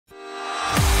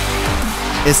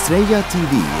Estrella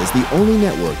TV is the only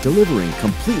network delivering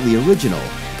completely original,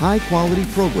 high-quality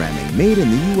programming made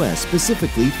in the U.S.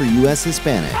 specifically for U.S.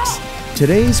 Hispanics.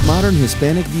 Today's modern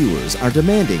Hispanic viewers are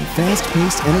demanding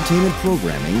fast-paced entertainment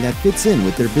programming that fits in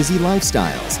with their busy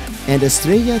lifestyles, and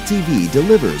Estrella TV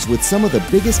delivers with some of the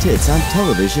biggest hits on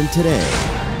television today.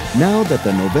 Now that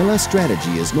the novela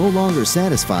strategy is no longer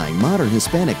satisfying modern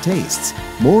Hispanic tastes,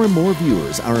 more and more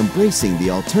viewers are embracing the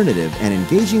alternative and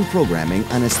engaging programming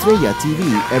on Estrella TV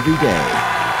every day.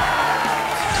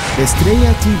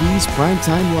 Estrella TV's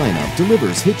primetime lineup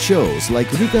delivers hit shows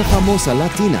like Rica Famosa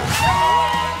Latina,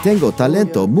 Tengo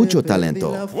Talento, Mucho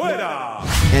Talento,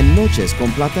 and Noches con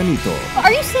Platanito. Are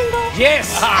you single?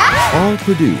 Yes! All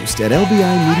produced at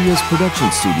LBI Media's production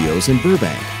studios in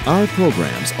Burbank. Our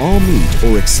programs all meet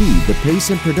or exceed the pace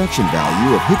and production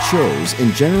value of hit shows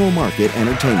in general market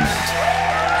entertainment.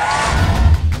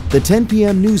 The 10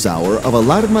 p.m. news hour of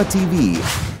Alarma TV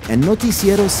and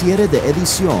Noticiero Cierre de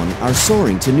Edición are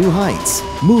soaring to new heights,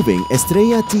 moving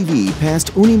Estrella TV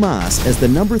past Unimas as the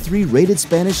 #3 rated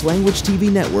Spanish language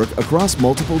TV network across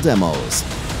multiple demos.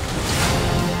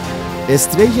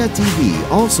 Estrella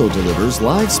TV also delivers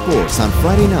live sports on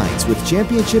Friday nights with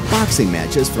championship boxing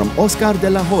matches from Oscar de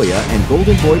la Hoya and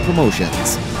Golden Boy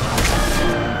Promotions.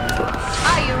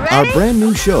 Are you ready? Our brand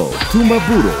new show, Tumba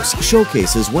Burros,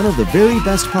 showcases one of the very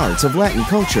best parts of Latin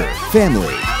culture,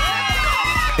 family.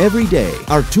 Every day,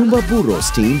 our Tumba Burros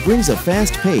team brings a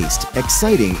fast-paced,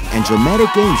 exciting, and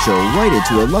dramatic game show right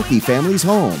into a lucky family's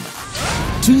home.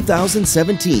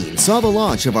 2017 saw the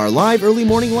launch of our live early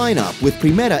morning lineup with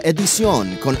Primera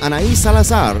Edición con Anaí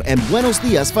Salazar and Buenos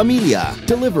Dias Familia,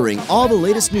 delivering all the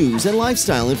latest news and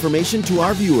lifestyle information to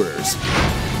our viewers.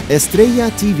 Estrella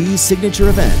TV's signature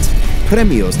event,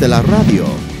 Premios de la Radio,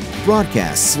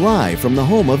 broadcasts live from the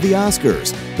home of the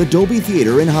Oscars, the Dolby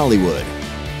Theater in Hollywood.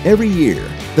 Every year,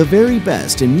 the very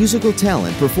best in musical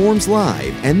talent performs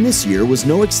live, and this year was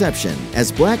no exception,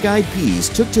 as Black Eyed Peas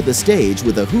took to the stage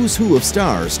with a who's who of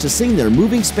stars to sing their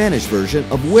moving Spanish version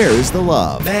of Where is the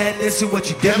Love? Man, this is what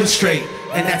you demonstrate,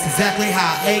 and that's exactly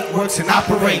how hate works and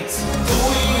operates.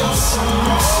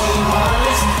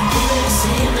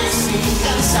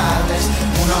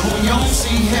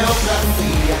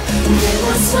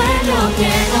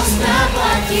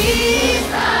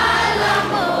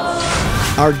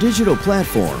 Our digital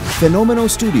platform, Fenomeno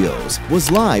Studios, was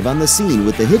live on the scene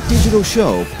with the hit digital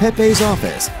show Pepe's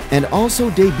Office, and also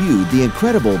debuted the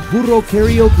incredible Burro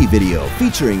Karaoke video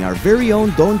featuring our very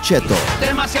own Don Cheto.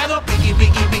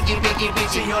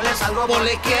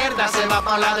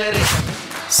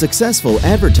 Successful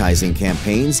advertising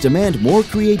campaigns demand more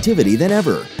creativity than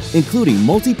ever, including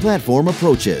multi-platform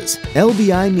approaches.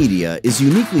 LBI Media is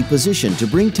uniquely positioned to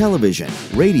bring television,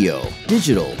 radio,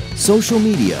 digital, social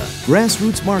media,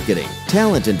 grassroots marketing,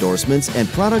 talent endorsements, and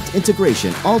product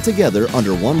integration all together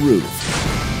under one roof.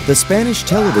 The Spanish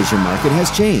television market has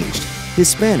changed.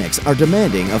 Hispanics are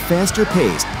demanding a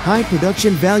faster-paced,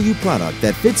 high-production value product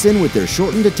that fits in with their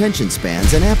shortened attention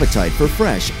spans and appetite for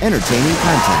fresh, entertaining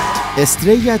content.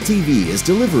 Estrella TV is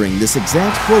delivering this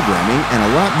exact programming and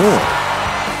a lot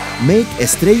more. Make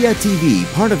Estrella TV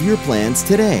part of your plans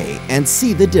today and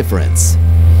see the difference.